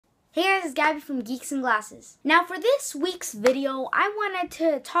Hey guys, it's Gabby from Geeks and Glasses. Now for this week's video, I wanted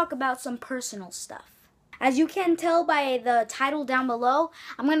to talk about some personal stuff. As you can tell by the title down below,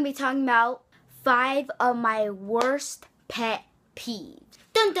 I'm going to be talking about 5 of my worst pet peeves.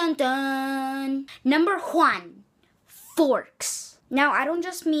 Dun dun dun! Number 1, forks. Now I don't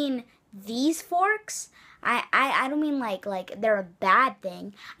just mean these forks. I don't mean like they're a bad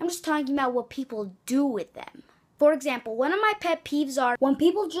thing. I'm just talking about what people do with them. For example, one of my pet peeves are when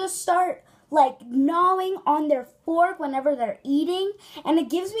people just start like gnawing on their fork whenever they're eating, and it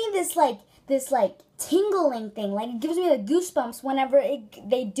gives me this tingling thing. Like it gives me the goosebumps whenever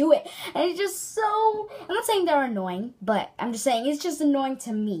they do it. And it's just so, I'm not saying they're annoying, but I'm just saying it's just annoying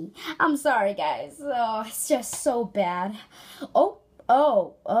to me. I'm sorry guys. Oh, it's just so bad. Oh,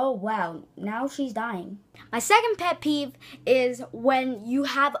 wow, now she's dying. My second pet peeve is when you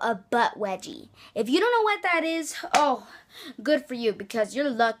have a butt wedgie. If you don't know what that is, oh, good for you because you're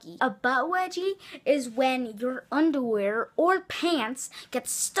lucky. A butt wedgie is when your underwear or pants get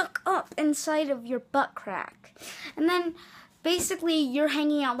stuck up inside of your butt crack. And then basically you're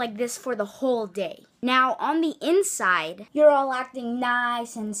hanging out like this for the whole day. Now on the inside, you're all acting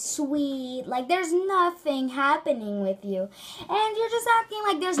nice and sweet, like there's nothing happening with you. And you're just acting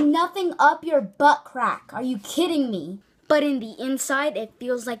like there's nothing up your butt crack. Are you kidding me? But in the inside, it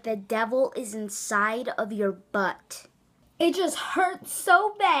feels like the devil is inside of your butt. It just hurts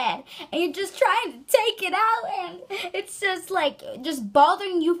so bad, and you're just trying to take it out, and it's just like, just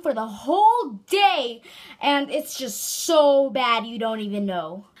bothering you for the whole day, and it's just so bad you don't even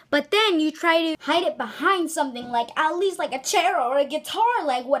know. But then you try to hide it behind something, like at least like a chair or a guitar,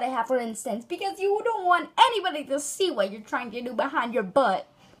 like what I have for instance, because you don't want anybody to see what you're trying to do behind your butt.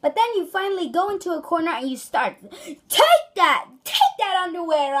 But then you finally go into a corner and you start, take that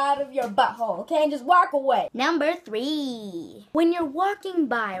underwear out of your butthole, okay, and just walk away. Number 3, when you're walking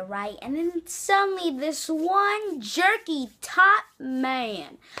by, right, and then suddenly this one jerky top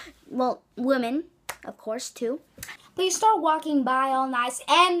man, well, women, of course, too, but you start walking by all nice,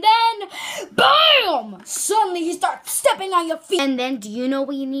 and then, BAM! Suddenly he starts stepping on your feet. And then, do you know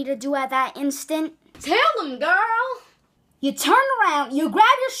what you need to do at that instant? Tell him, girl! You turn around, you grab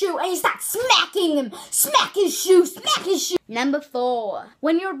your shoe, and you start smacking him. Smack his shoe, smack his shoe. Number 4,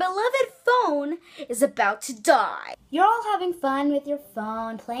 when your beloved phone is about to die. You're all having fun with your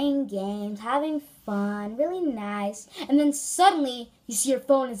phone, playing games, having fun, really nice. And then suddenly, you see your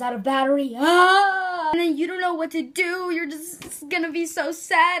phone is out of battery. And then you don't know what to do. You're just gonna be so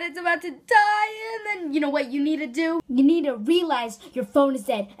sad it's about to die. And then, you know what you need to do? You need to realize your phone is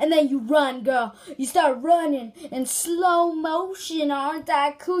dead. And then you run, girl. You start running in slow motion. Aren't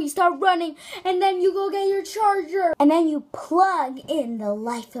that cool? You start running, and then you go get your charger. And then you plug in the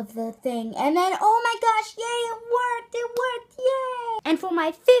life of the thing. And then, oh my gosh, yay, it worked, yay. And for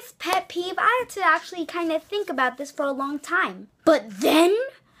my 5th pet peeve, I had to actually kind of think about this for a long time. But then,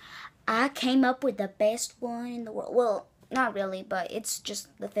 I came up with the best one in the world. Well, not really, but it's just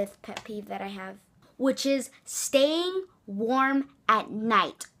the 5th pet peeve that I have, which is staying warm at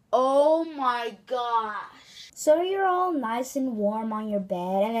night. Oh my gosh. So you're all nice and warm on your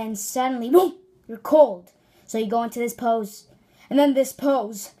bed, and then suddenly, boom, you're cold. So you go into this pose, and then this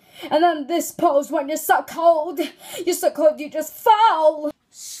pose, and then this pose when you're so cold you just fall.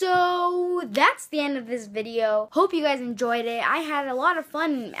 So that's the end of this video. Hope you guys enjoyed it. I had a lot of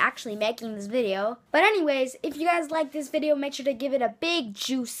fun actually making this video. But anyways, if you guys like this video, make sure to give it a big,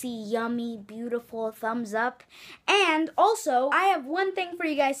 juicy, yummy, beautiful thumbs up. And also, I have one thing for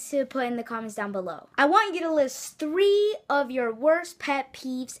you guys to put in the comments down below. I want you to list 3 of your worst pet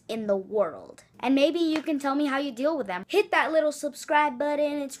peeves in the world. And maybe you can tell me how you deal with them. Hit that little subscribe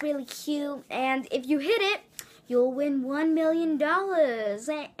button. It's really cute. And if you hit it, you'll win $1 million.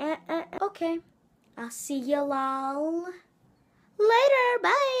 Okay, I'll see y'all later.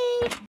 Bye.